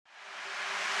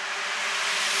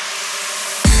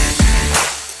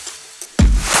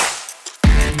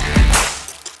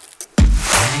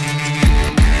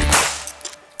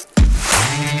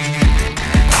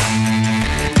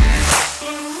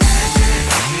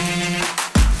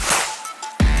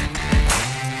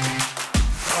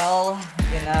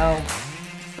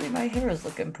hair is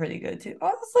looking pretty good too.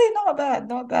 Honestly, not bad,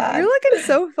 not You're bad. looking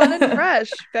so fun and fresh.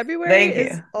 February Thank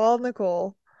is you. all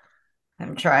Nicole.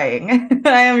 I'm trying.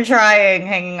 I am trying,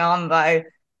 hanging on by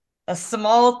a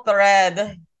small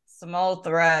thread. Small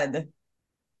thread.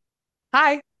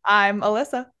 Hi, I'm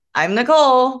Alyssa, I'm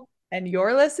Nicole. and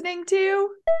you're listening to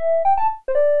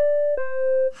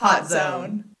Hot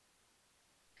Zone.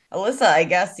 Alyssa, I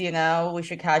guess, we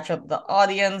should catch up the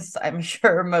audience. I'm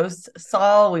sure most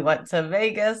saw we went to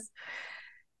Vegas.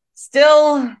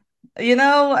 Still,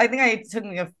 I think it took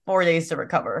me 4 days to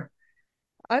recover.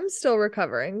 I'm still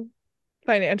recovering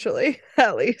financially,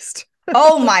 at least.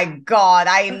 Oh my God,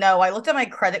 I know. I looked at my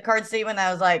credit card statement and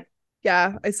I was like,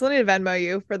 Yeah, I still need to Venmo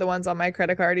you for the ones on my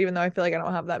credit card, even though I feel like I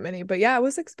don't have that many. But yeah, it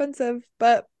was expensive,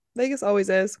 but Vegas always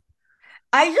is.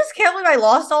 I just can't believe I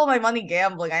lost all my money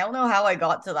gambling. I don't know how I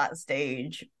got to that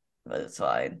stage, but it's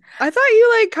fine. I thought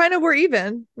you like kind of were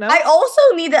even, I no? also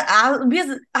need to ask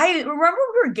because I remember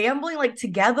we were gambling like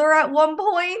together at one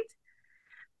point,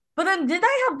 but then did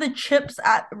I have the chips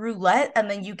at roulette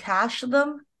and then you cashed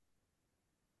them?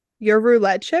 Your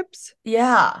roulette chips?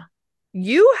 Yeah.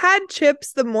 You had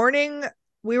chips the morning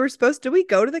we were supposed did we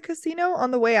go to the casino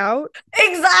on the way out?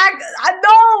 Exactly.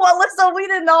 No, Alyssa, we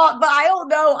did not, but I don't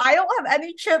know. I don't have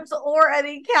any chips or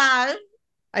any cash.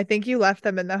 I think you left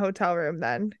them in the hotel room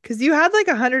then because you had like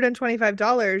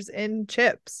 $125 in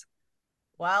chips.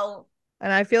 Well,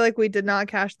 And I feel like we did not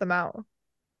cash them out.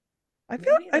 maybe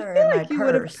I they're feel in my like you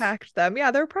would have purse. packed them. Yeah,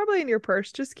 they're probably in your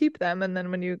purse. Just keep them and then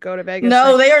when you go to Vegas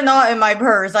No, next. they are not in my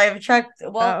purse. I have checked,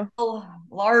 well, Oh,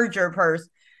 larger purse.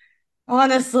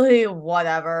 Honestly,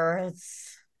 whatever.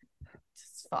 It's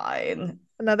fine.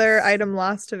 another item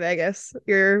lost to Vegas.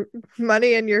 Your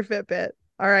money and your Fitbit.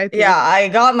 Yeah, RIP. I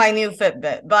got my new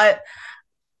Fitbit, but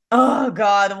oh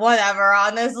God, whatever.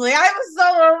 Honestly, I was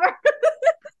so over.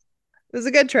 It was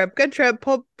a good trip. Good trip.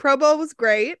 Pro Bowl was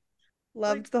great. Like,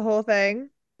 Loved the whole thing.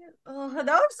 oh,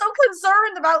 now I'm so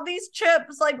concerned about these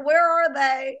chips. Like, where are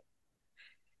they?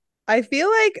 I feel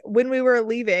like when we were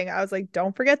leaving, I was like,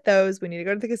 don't forget those. We need to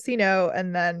go to the casino.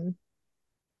 And then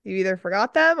you either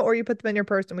forgot them or you put them in your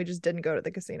purse and we just didn't go to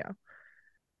the casino.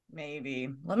 Maybe.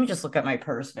 Let me just look at my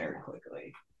purse very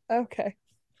quickly. Okay.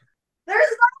 There's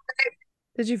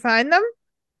Did you find them?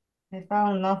 I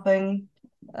found nothing.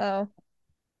 Oh,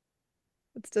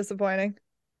 it's disappointing.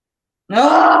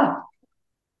 Ah,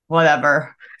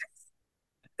 whatever.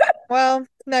 Well,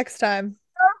 next time.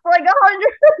 Like $125.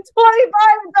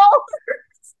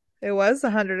 It was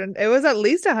it was at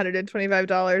least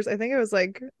 $125. I think it was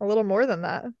like a little more than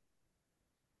that.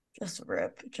 Just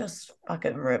rip. Just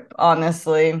fucking rip.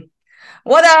 Honestly.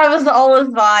 Whatever. It was always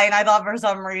fine. I thought for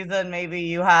some reason maybe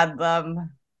you had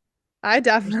them. I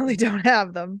definitely don't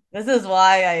have them. This is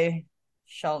why I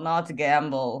shall not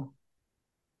gamble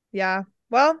Yeah.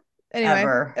 Well, anyway,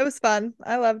 ever. it was fun.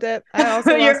 I loved it. I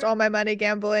also lost You're, all my money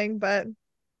gambling, but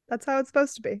that's how it's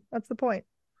supposed to be. That's the point.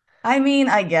 I mean,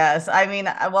 I guess.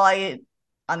 Well, I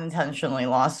unintentionally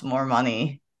lost more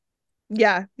money.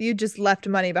 Yeah, you just left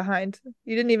money behind.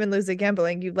 You didn't even lose it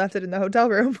gambling. You left it in the hotel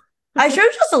room. I should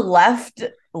have just left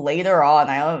later on.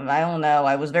 I don't know.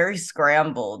 I was very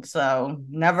scrambled, so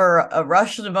never a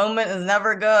rushed moment is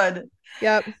never good.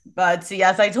 Yep. But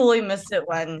yes, I totally missed it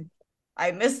when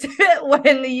I missed it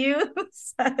when you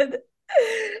said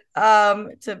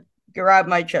to grab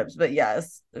my chips. But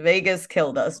yes, Vegas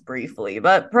killed us briefly.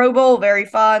 But Pro Bowl, very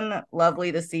fun.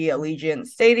 Lovely to see Allegiant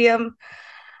Stadium.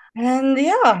 And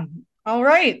yeah, all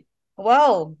right.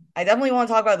 Well, I definitely want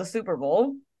to talk about the Super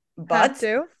Bowl, Have but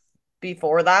to.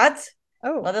 before that,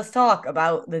 Oh, let us talk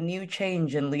about the new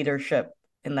change in leadership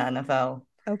in the NFL.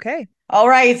 okay. All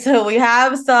right, so we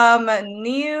have some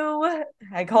new,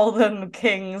 I call them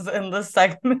kings in this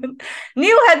segment,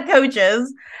 new head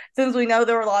coaches, since we know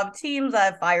there were a lot of teams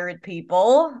that have fired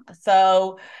people.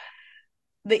 So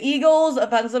the Eagles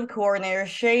offensive coordinator,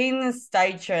 Shane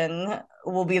Steichen,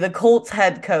 will be the Colts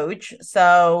head coach.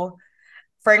 So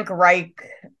Frank Reich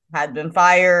had been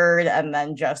fired, and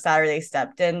then Jeff Saturday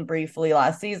stepped in briefly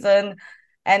last season.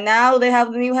 And now they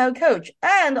have the new head coach.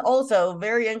 And also,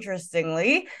 very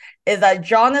interestingly, is that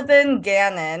Jonathan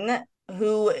Gannon,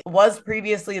 who was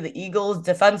previously the Eagles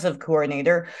defensive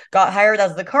coordinator, got hired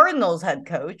as the Cardinals head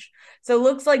coach. So it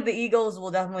looks like the Eagles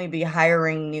will definitely be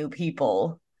hiring new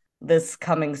people this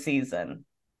coming season.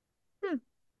 Hmm.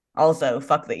 Also,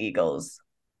 fuck the Eagles.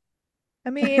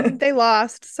 I mean, they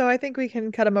lost, so I think we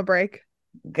can cut them a break.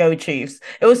 Go Chiefs.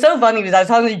 It was so funny because I was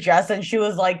talking to Jess and she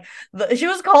was like, she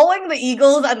was calling the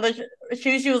Eagles and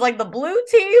she was like the blue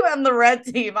team and the red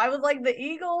team. I was like, the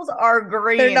Eagles are They're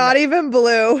green. not even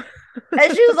blue.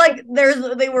 And she was like,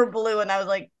 they were blue. And I was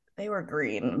like, they were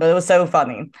green. But it was so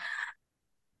funny.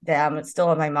 Damn, it's still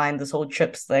on my mind, this whole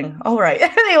chips thing. All right.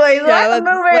 Anyways, Yeah,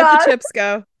 moving let the on. chips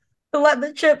go. Let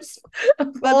the chips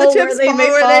Let the fall where chips they fall may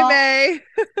where they fall. may.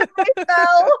 They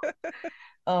fell.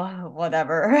 Oh,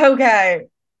 whatever. Okay.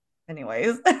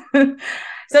 Anyways.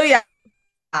 So yeah,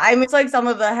 I mean, it's like some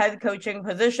of the head coaching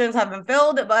positions have been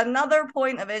filled, but another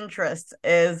point of interest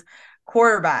is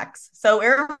quarterbacks. So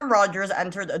Aaron Rodgers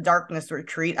entered a darkness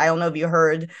retreat. I don't know if you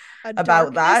heard A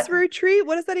about darkness that. retreat?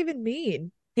 What does that even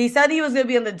mean? He said he was going to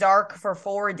be in the dark for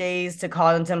 4 days to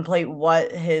contemplate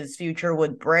what his future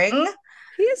would bring.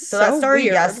 He is So that so started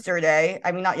weird. yesterday.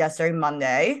 I mean, not yesterday,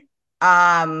 Monday.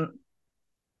 Um,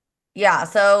 yeah,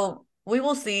 so we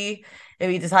will see if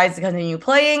he decides to continue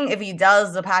playing. If he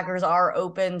does, the Packers are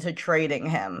open to trading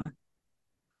him.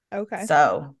 Okay,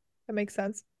 So that makes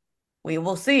sense. we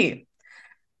will see.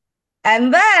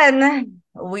 And then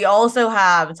we also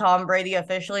have Tom Brady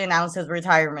officially announced his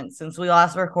retirement since we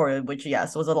last recorded, which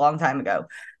yes, was a long time ago.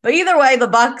 But either way, the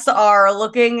Bucks are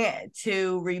looking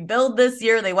to rebuild this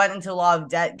year. They went into a lot of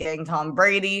debt getting Tom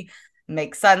Brady.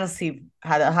 Makes sense. He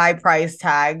had a high price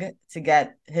tag to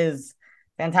get his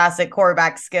fantastic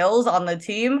quarterback skills on the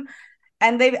team.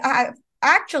 And they've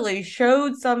actually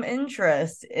showed some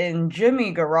interest in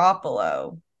Jimmy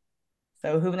Garoppolo.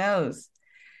 So who knows?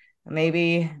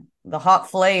 Maybe the hot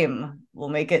flame will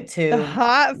make it The to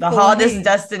hot the hottest flame.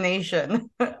 destination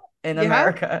in Yeah.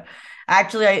 America.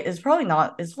 Actually, it's probably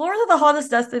not. Is Florida the hottest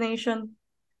destination?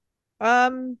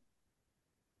 Um,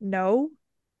 no,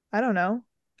 I don't know.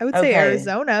 I would say Okay,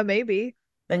 Arizona, maybe.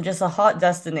 then just a hot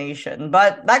destination.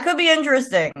 But that could be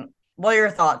interesting. What are your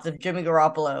thoughts if Jimmy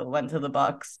Garoppolo went to the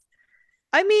Bucks?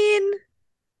 I mean,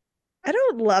 I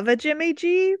don't love a Jimmy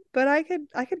G, but I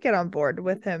could get on board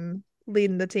with him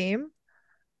leading the team.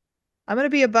 I'm gonna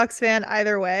be a Bucks fan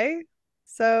either way.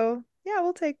 So yeah,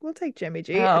 we'll take Jimmy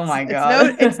G. Oh It's my it's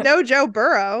no it's god. no Joe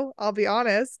Burrow, I'll be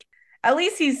honest. At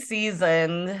least he's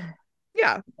seasoned,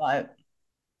 Yeah. but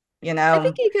you I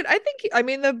think know, he could I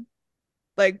mean the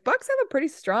Bucks have a pretty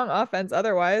strong offense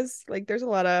otherwise. Like there's a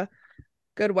lot of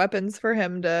good weapons for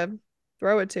him to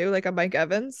throw it to, like a Mike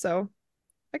Evans. So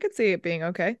I could see it being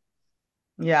okay.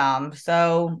 yeah,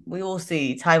 so we will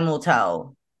see. Time will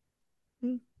tell.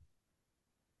 Mm.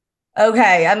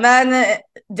 Okay, and then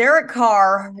Derek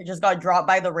Carr just got dropped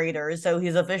by the Raiders, so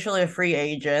he's officially a free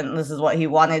agent. This is what he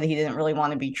wanted. He didn't really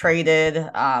want to be traded.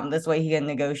 This way he can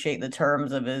negotiate the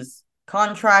terms of his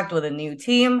contract with a new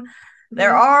team.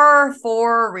 There Mhm. are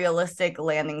four realistic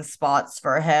landing spots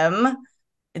for him.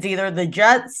 It's either the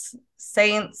Jets,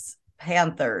 Saints,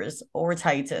 Panthers, or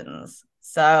Titans.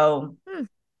 So Hmm.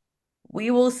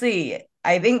 we will see.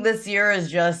 I think this year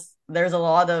is just there's a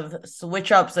lot of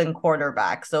switch ups in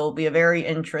quarterbacks, so it'll be a very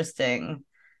interesting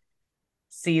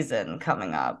season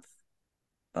coming up.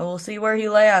 But we'll see where he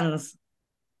lands.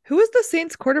 Who was the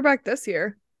Saints quarterback this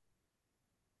year?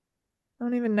 I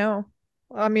don't even know.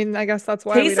 I mean, I guess that's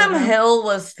why we don't Taysom know. Hill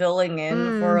was filling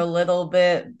in for Mm. a little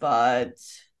bit, but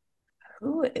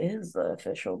who is the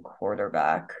official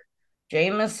quarterback?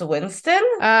 Jameis Winston?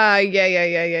 Yeah, yeah, yeah,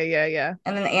 yeah, yeah, yeah.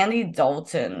 And then Andy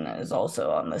Dalton is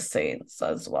also on the Saints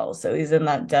as well. So he's in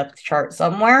that depth chart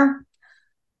somewhere.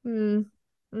 Mm.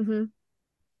 Mm-hmm.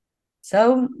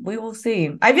 So we will see.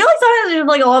 I feel like sometimes there's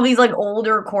like all of these like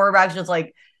older quarterbacks just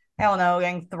like, I don't know,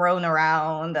 getting thrown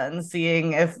around and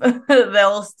seeing if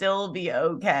they'll still be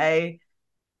okay.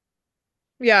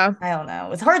 Yeah. I don't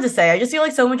know. It's hard to say. I just feel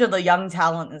like so much of the young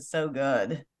talent is so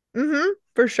good. Mm-hmm.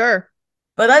 For sure.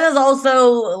 But that is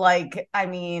also like, I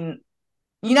mean,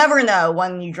 you never know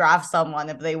when you draft someone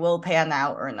if they will pan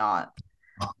out or not.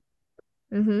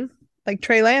 Mm-hmm. Like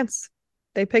Trey Lance.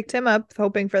 They picked him up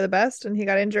hoping for the best, and he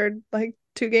got injured like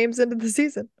 2 games into the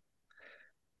season.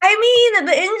 I mean,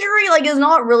 the injury like is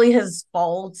not really his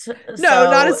fault. No,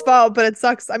 not So his fault, but it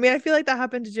sucks. I mean, I feel like that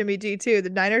happened to Jimmy G too. The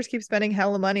Niners keep spending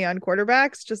hella money on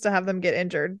quarterbacks just to have them get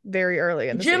injured very early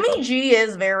in the Jimmy season. G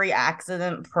is very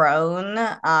accident prone.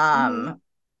 Mm-hmm.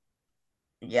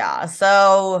 Yeah,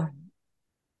 so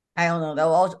I don't know. That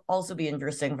will also be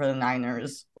interesting for the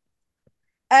Niners.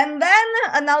 And then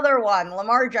another one,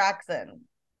 Lamar Jackson,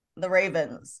 the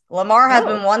Ravens. Lamar has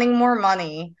been Oh. wanting more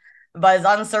money, but is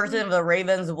uncertain if the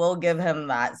Ravens will give him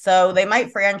that. So they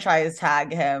might franchise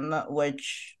tag him,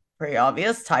 which pretty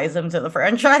obvious ties him to the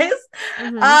franchise.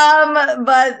 Mm-hmm.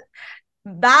 But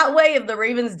that way, if the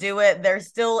Ravens do it, they're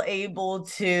still able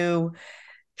to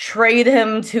trade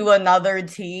him to another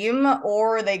team,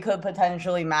 or they could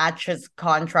potentially match his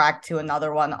contract to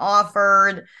another one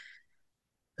offered.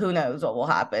 Who knows what will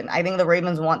happen? I think the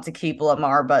Ravens want to keep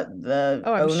Lamar, Oh,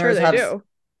 I'm sure they do.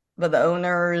 but the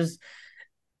owners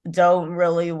don't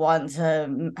really want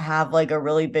to have like a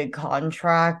really big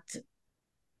contract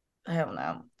I don't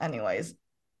know. Anyways,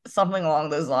 something along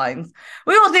those lines.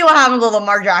 We will see what happens with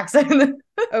Lamar Jackson.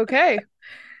 Okay.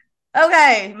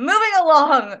 Okay, moving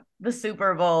along, the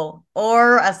Super Bowl,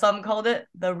 or as some called it,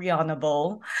 the Rihanna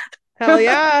Bowl. Hell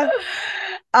yeah.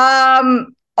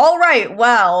 All right.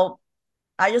 Well,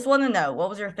 I just want to know, what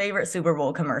was your favorite Super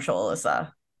Bowl commercial,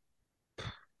 Alyssa?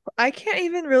 I can't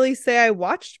even really say I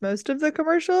watched most of the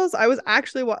commercials. I was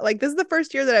actually like this is the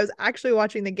first year that I was actually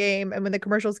watching the game, and when the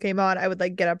commercials came on, I would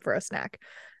like get up for a snack.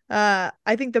 I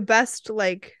think the best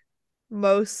like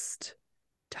most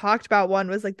talked about one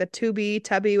was like the Tubi,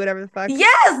 Tubby, whatever the fuck.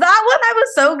 Yes, that one I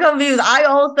was so confused. I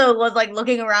also was like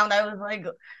looking around. I was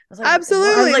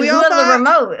Absolutely. like, We who all has the thought,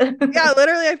 remote? yeah,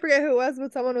 literally, I forget who it was,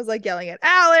 but someone was like yelling at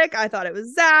Alec. I thought it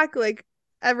was Zach. Like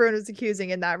everyone was accusing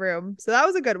in that room. So that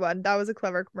was a good one. That was a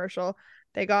clever commercial.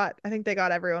 I think they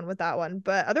got everyone with that one.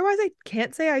 But otherwise, I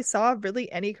can't say I saw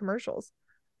really any commercials.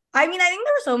 I mean, I think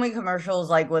there were so many commercials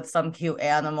like with some cute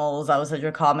animals. That was such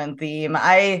a common theme.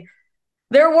 I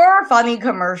There were funny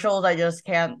commercials. I just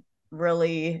can't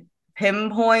really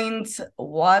pinpoint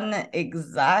one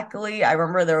exactly. I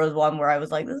remember there was one where I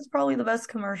was like, this is probably the best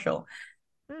commercial.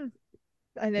 Hmm.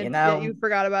 And You then, yeah, know, you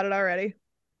forgot about it already.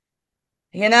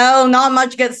 not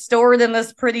much gets stored in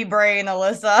this pretty brain,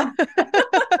 Alyssa.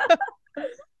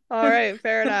 All right,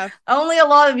 fair enough. Only a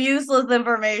lot of useless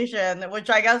information, which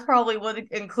I guess probably would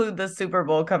include the Super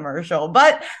Bowl commercial.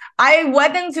 But I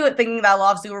went into it thinking that a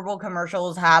lot of Super Bowl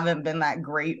commercials haven't been that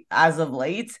great as of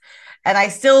late. And I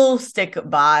still stick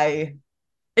by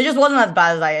it just wasn't as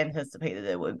bad as I anticipated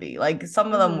it would be. Like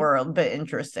some of them Hmm. were a bit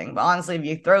interesting, but honestly, if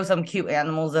you throw some cute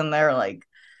animals in there, like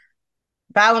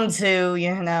bound to,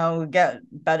 get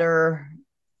better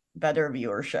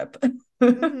viewership.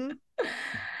 Hmm.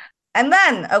 And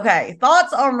then, okay,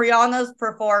 thoughts on Rihanna's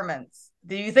performance.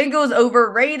 Do you think it was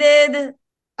overrated?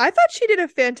 I thought she did a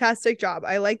fantastic job.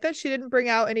 I like that she didn't bring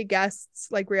out any guests.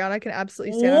 Like Rihanna can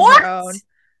absolutely stand on her What? own.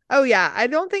 Oh yeah, I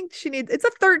don't think she needs. It's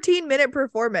a 13-minute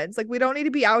performance. Like we don't need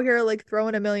to be out here like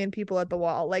throwing a million people at the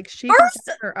wall. Like she can stand First,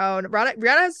 on her own.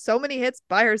 Rihanna has so many hits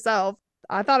by herself.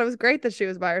 I thought it was great that she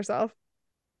was by herself.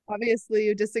 Obviously,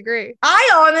 you disagree.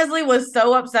 I honestly was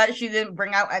so upset she didn't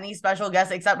bring out any special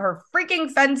guests except her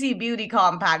freaking Fenty Beauty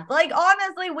Compact. Like,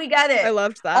 honestly, we get I it.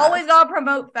 loved that. Always gotta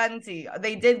promote Fenty.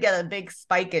 They did get a big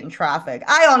spike in traffic.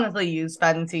 I honestly use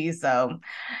Fenty, so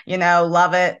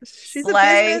love it. She's a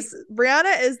Slay. business.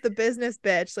 Brianna is the business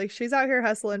bitch. Like she's out here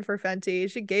hustling for Fenty.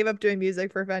 She gave up doing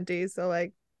music for Fenty, so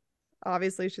like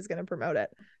obviously she's gonna promote it.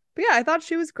 But yeah, I thought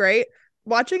she was great.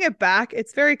 Watching it back,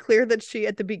 it's very clear that she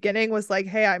at the beginning was like,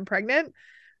 "Hey, I'm pregnant,"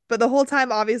 but the whole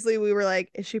time, obviously, we were like,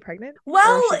 "Is she pregnant?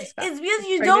 Or is Well, she just fat? it's because Is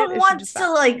she you pregnant? don't Is she want just to fat?"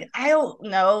 I don't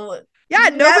know. Yeah,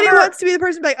 You nobody never wants to be the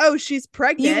person to be like, "Oh, she's you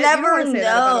pregnant." You don't never want to say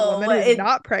that about a woman know. who's It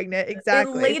not pregnant. it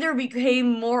Exactly. later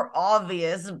became more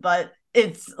obvious, but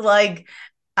it's like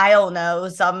I don't know,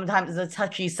 sometimes it's a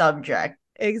touchy subject.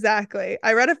 Exactly.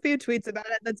 I read a few tweets about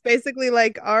it that's basically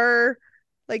like our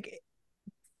like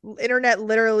internet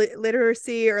literally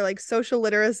literacy or like social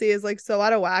literacy is like so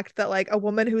out of whack that like a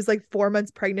woman who's like 4 months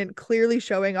pregnant clearly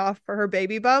showing off for her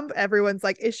baby bump, everyone's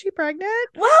like, is she pregnant?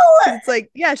 Well, Because it's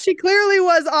like, yeah, she clerally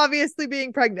was obviously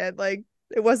being pregnant. Like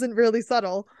it wasn't really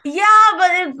subtle. yeah,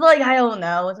 but it's like I don't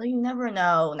know. It's like you never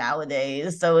know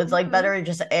nowadays. So it's like Hmm. better to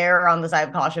just err on the side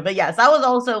of caution. But yes, that was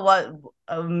also what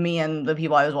me and the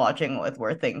people I was watching with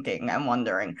were thinking and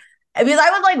wondering. Because I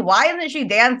was like, why isn't she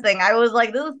dancing? I was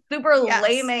like, this is super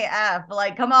lame Yes. AF.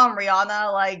 Like, come on,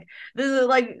 Rihanna. Like, this is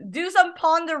like, do some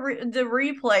the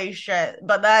replay shit.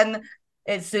 But then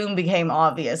it soon became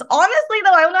obvious. Honestly,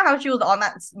 though, I don't know how she was on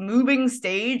that moving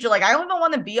stage. Like, I don't even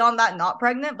want to be on that not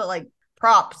pregnant, but like,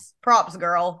 props,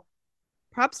 girl.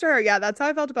 Props to her. Yeah, that's how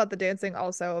I felt about the dancing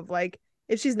also of like,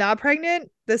 if she's not pregnant,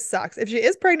 this sucks. If she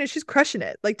is pregnant, she's crushing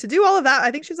it. Like to do all of that,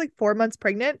 I think she's like 4 months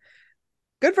pregnant.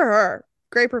 Good for her.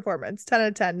 Great performance. 10 out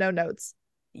of 10. No notes.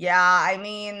 Yeah, I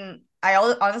mean,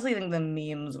 honestly think the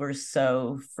memes were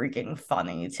so freaking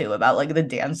funny too about like the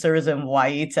dancers in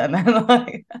white and then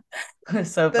like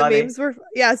it's so The funny. memes were,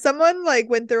 yeah, someone like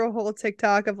went through a whole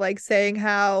TikTok of like saying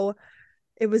how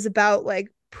it was about like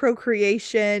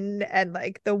procreation and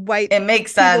like the white It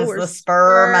makes people sense. were The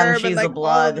sperm and sperm and she's the like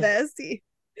all of blood. this.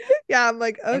 Yeah, I'm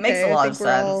like, It makes a okay, I lot of think we're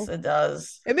sense. all, It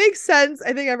does. it makes sense.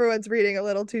 I think everyone's reading a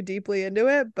little too deeply into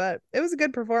it, but it was a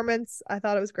good performance. I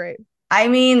thought it was great. I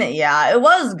mean, yeah, it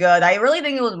was good. I really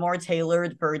think it was more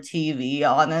tailored for TV,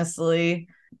 honestly,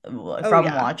 Oh, from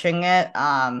yeah. watching it.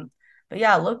 But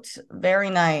yeah, it looked very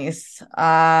nice.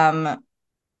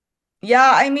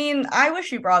 Yeah, I mean, I wish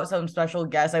she brought some special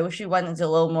guests. I wish she went into a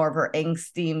little more of her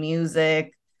angsty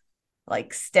music,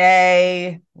 like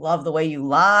Stay, Love the Way You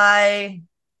Lie.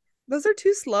 Those are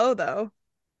too slow though.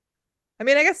 I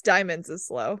mean, I guess Diamonds is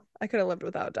slow. I could have lived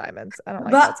without Diamonds. I don't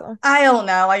like But that song. I don't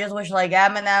know. I just wish like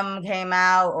Eminem came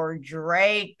out or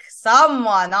Drake,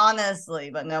 someone,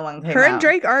 honestly, but no one came Her and out.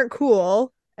 Drake aren't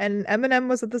cool, and Eminem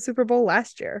was at the Super Bowl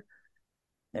last year.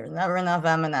 There's never enough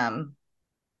Eminem.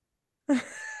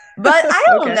 But I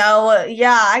don't Okay. know.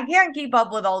 Yeah, I can't keep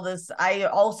up with all this. I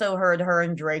also heard her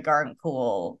and Drake aren't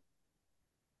cool,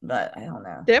 but I don't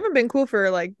know. They haven't been cool for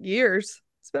like years.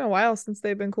 It's been a while since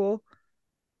they've been cool.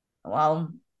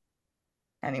 Well,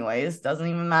 anyways, doesn't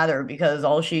even matter because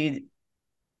all she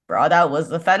brought out was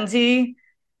the Fenty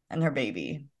and her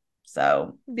baby.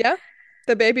 So Yeah.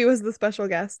 The baby was the special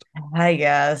guest. I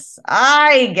guess.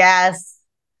 I guess.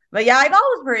 But yeah, I thought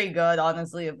it was pretty good,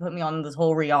 honestly. It put me on this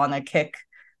whole Rihanna kick.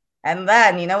 And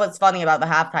then, you know what's funny about the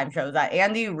halftime show is that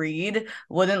Andy Reid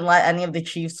wouldn't let any of the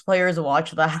Chiefs players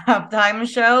watch the halftime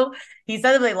show. He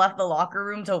said if they left the locker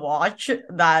room to watch,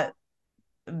 that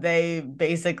they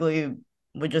basically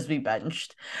would just be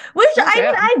benched. Which Oh,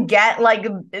 damn. I get, like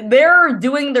they're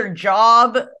doing their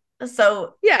job.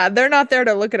 So, Yeah, they're not there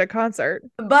to look at a concert.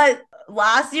 but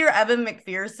last year, Evan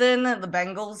McPherson, the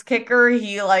Bengals kicker,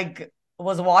 he like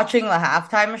was watching the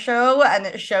halftime show and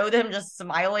it showed him just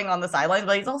smiling on the sidelines,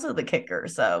 but he's also the kicker.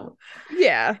 So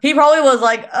Yeah. he probably was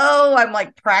like, oh, I'm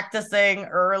like practicing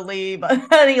early, but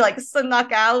then he like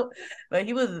snuck out. But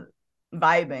he was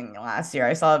vibing last year.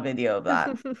 I saw a video of that.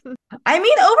 I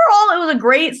mean, overall, it was a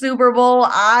great Super Bowl.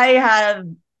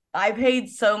 I paid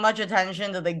so much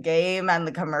attention to the game and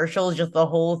the commercials, just the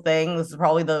whole thing. This is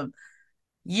probably the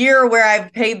year where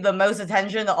I've paid the most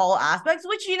attention to all aspects,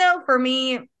 which, you know, for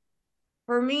me,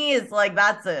 it's like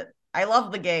that's it. I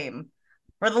love the game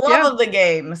for the Yeah. love of the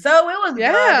game. So it was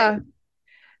Yeah. good.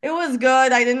 It was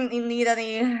good. I didn't need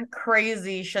any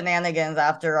crazy shenanigans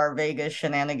after our Vegas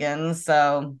shenanigans,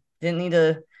 so didn't need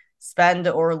to spend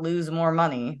or lose more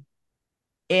money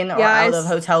in or Yeah, out of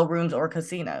hotel rooms or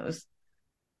casinos.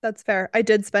 that's fair. I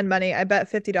did spend money. I bet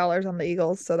 $50 on the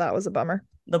Eagles, so that was a bummer.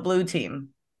 The blue team.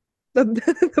 The,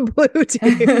 the blue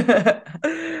team.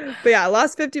 But yeah, I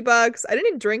lost $50. I didn't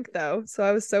even drink though, so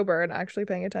I was sober and actually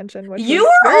paying attention, which You was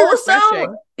were very also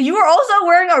refreshing. you were also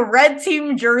wearing a red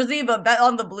team jersey, but bet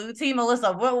on the blue team,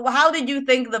 Alyssa. How did you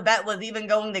think the bet was even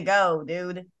going to go,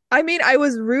 dude? I mean, I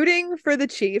was rooting for the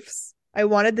Chiefs. I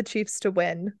wanted the Chiefs to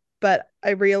win, but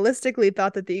I realistically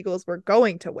thought that the Eagles were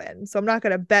going to win. So I'm not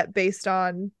going to bet based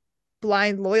on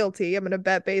blind loyalty. I'm going to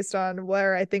bet based on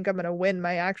where I think I'm going to win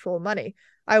my actual money.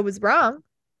 I was wrong,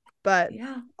 but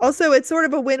Yeah. also it's sort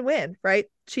of a win-win, right?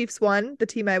 Chiefs won, the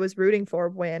team I was rooting for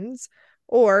wins,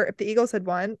 or if the Eagles had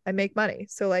won, I make money.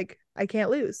 So like I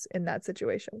can't lose in that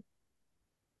situation.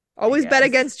 I Always bet guess.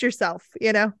 against yourself,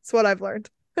 you know? It's what I've learned.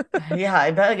 Yeah,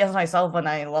 I bet against myself when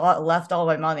I left all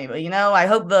my money. But you know, I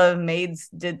hope the maids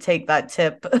did take that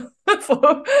tip.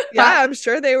 For Yeah, I'm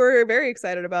sure they were very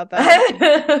excited about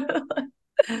that.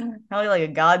 probably like a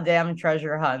goddamn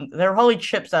treasure hunt. There are probably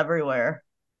chips everywhere.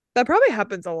 That probably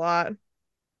happens a lot.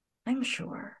 I'm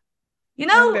sure. You I'm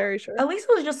know, very sure. at least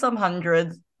it was just some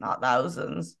hundreds, not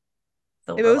thousands. If it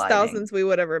Silver was lining. thousands, we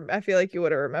would have. I feel like you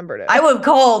would have remembered I would have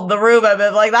called the room and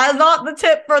been like, "That is not the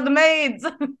tip for the maids."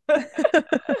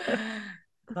 it.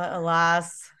 But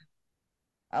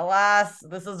alas,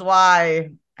 this is why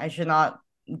I should not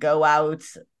go out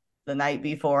the night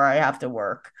before I have to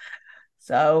work.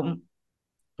 So,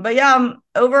 but yeah,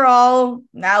 overall,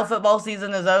 now football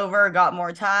season is over, got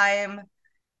more time.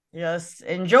 Just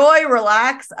enjoy,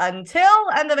 relax until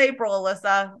end of April,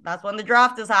 Alyssa. That's when the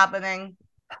draft is happening.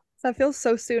 That feels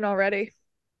so soon already.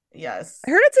 Yes.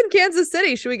 I heard it's in Kansas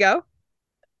City. Should we go?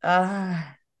 Uh,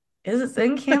 is it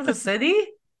in Kansas City?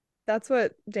 That's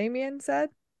what Damien said.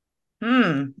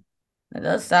 Hmm. It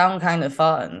does sound kind of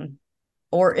fun.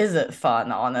 Or is it fun,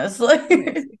 Let me honestly?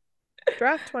 see.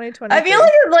 Draft I feel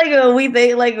 2023. like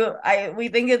it's like we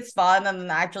think it's fun and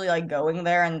then actually like going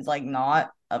there and it's like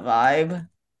not a vibe.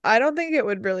 I don't think it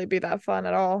would really be that fun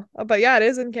at all. But yeah, it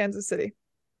is in Kansas City.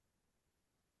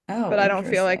 Oh, But I don't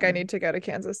feel like I interesting. need to go to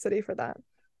Kansas City for that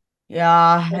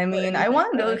Yeah, or I for mean, I anything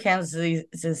want to go to really. Kansas City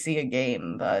to see a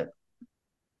game, but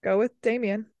Go with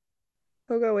Damien.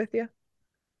 He'll go with you.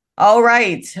 all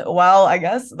right. Well, I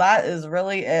guess that is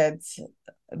really it.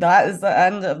 That is the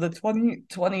end of the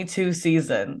 2022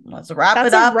 season. Let's wrap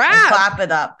That's it a up and wrap. clap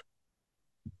it up.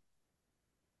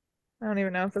 I don't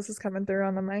even know if this is coming through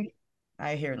on the mic.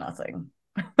 I hear nothing.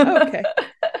 Okay.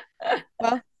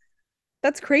 Well,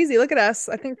 that's crazy. Look at us.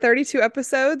 I think 32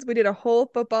 episodes. We did a whole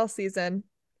football season.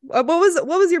 What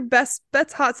was your best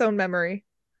hot zone memory?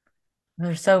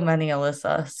 There's so many,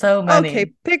 Alyssa. So Okay, many.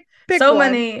 pick So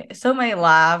one. many, so many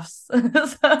laughs.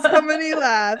 So many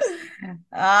laughs.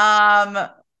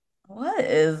 What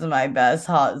is my best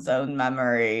hot zone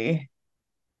memory?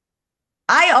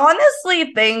 I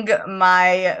honestly think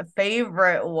my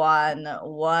favorite one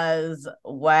was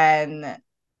when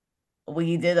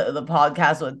we did the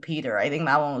podcast with Peter. I think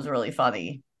that one was really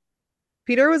funny.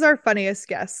 Peter was our funniest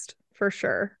guest for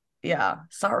sure. Yeah.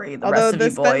 Sorry, the Although rest of the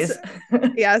you boys.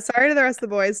 Spencer, yeah, sorry to the rest of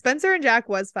the boys. Spencer and Jack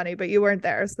was funny, but you weren't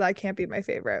there, so that can't be my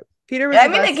favorite. Peter was I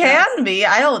the mean, it best guest. can be.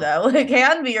 I don't know. It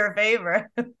can be your favorite.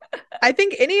 I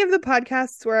think any of the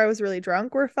podcasts where I was really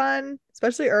drunk were fun,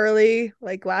 especially early,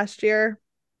 like last year.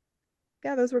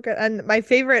 Yeah, those were good. And my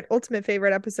favorite, ultimate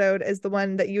favorite episode is the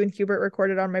one that you and Hubert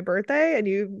recorded on my birthday, and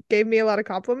you gave me a lot of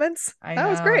compliments. I That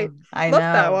was great. know. I Loved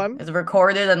that know. one. It's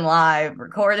recorded and live.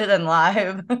 Recorded and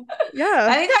live. Yeah,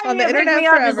 Anytime on you the pick me internet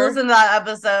up, just forever. listen to that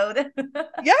episode.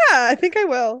 Yeah, I think I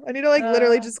will. I need to like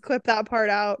literally Uh, just clip that part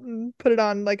out and put it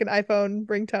on like an iPhone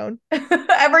ringtone.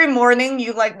 every morning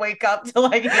you like wake up to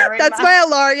like hearing That's that. my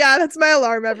alarm. Yeah, that's my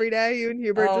alarm every day. You and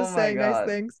Hubert Oh just my saying nice God.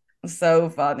 things. So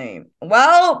funny.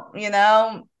 Well,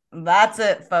 that's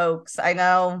it, folks. I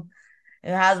know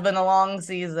it has been a long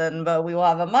season, but we will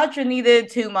have a much needed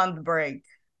 2-month break.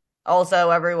 Also,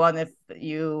 everyone, if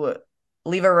you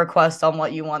leave a request on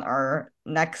what you want our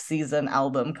next season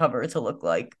album cover to look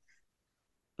like,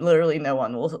 literally no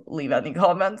one will leave any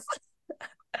comments.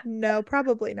 No,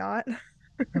 probably not.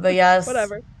 But yes.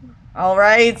 Whatever. All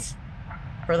right.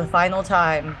 For the final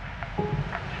time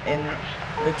in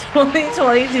the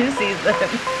 2022 season.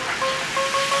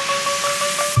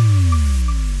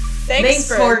 Thanks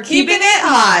for keeping it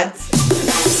hot.